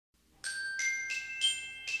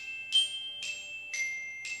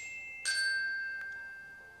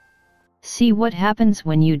see what happens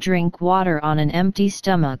when you drink water on an empty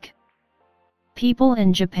stomach. People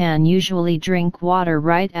in Japan usually drink water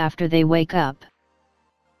right after they wake up.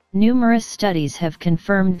 Numerous studies have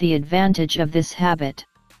confirmed the advantage of this habit.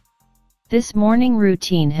 This morning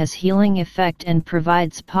routine has healing effect and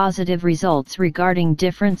provides positive results regarding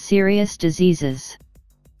different serious diseases.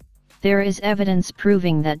 There is evidence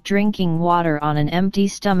proving that drinking water on an empty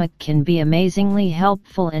stomach can be amazingly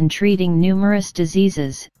helpful in treating numerous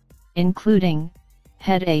diseases, including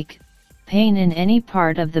headache, pain in any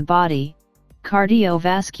part of the body,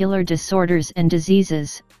 cardiovascular disorders and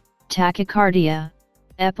diseases, tachycardia,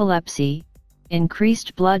 epilepsy,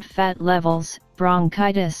 increased blood fat levels,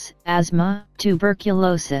 bronchitis, asthma,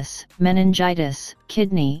 tuberculosis, meningitis,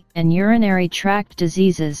 kidney and urinary tract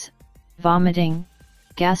diseases, vomiting,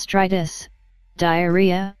 gastritis,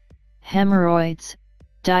 diarrhea, hemorrhoids,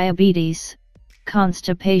 diabetes,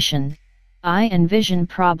 constipation, eye and vision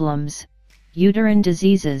problems, uterine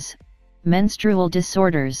diseases, menstrual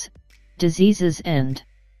disorders, diseases and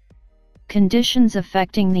conditions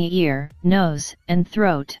affecting the ear, nose, and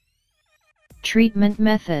throat. Treatment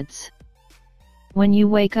methods. When you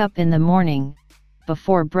wake up in the morning,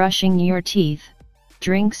 before brushing your teeth,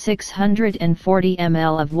 drink 640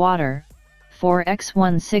 ml of water, 4x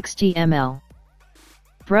 160 ml.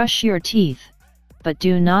 Brush your teeth, but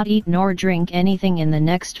do not eat nor drink anything in the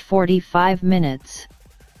next 45 minutes.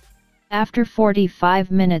 After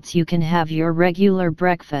 45 minutes you can have your regular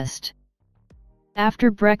breakfast.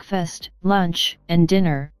 After breakfast, lunch, and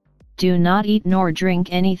dinner, do not eat nor drink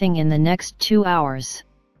anything in the next 2 hours.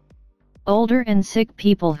 Older and sick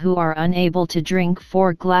people who are unable to drink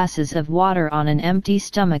 4 glasses of water on an empty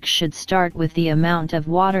stomach should start with the amount of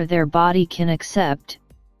water their body can accept,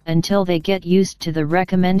 until they get used to the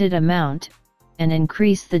recommended amount, and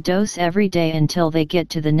increase the dose every day until they get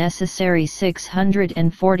to the necessary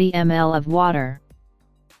 640 ml of water.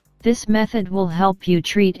 This method will help you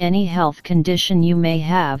treat any health condition you may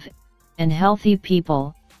have, and healthy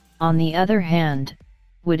people, on the other hand,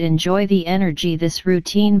 would enjoy the energy this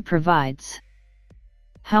routine provides.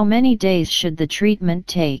 How many days should the treatment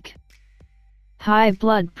take? High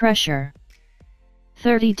blood pressure.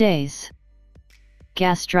 30 days.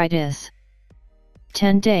 Gastritis.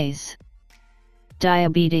 10 days.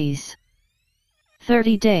 Diabetes.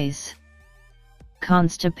 30 days.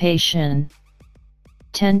 Constipation.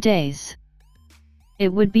 10 days.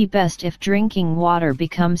 It would be best if drinking water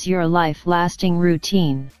becomes your life-lasting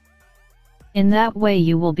routine. In that way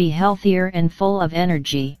you will be healthier and full of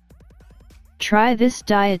energy. Try this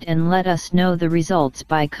diet and let us know the results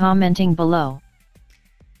by commenting below.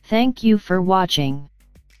 Thank you for watching.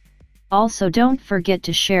 Also don't forget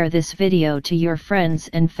to share this video to your friends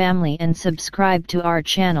and family and subscribe to our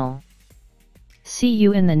channel. See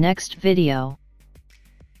you in the next video.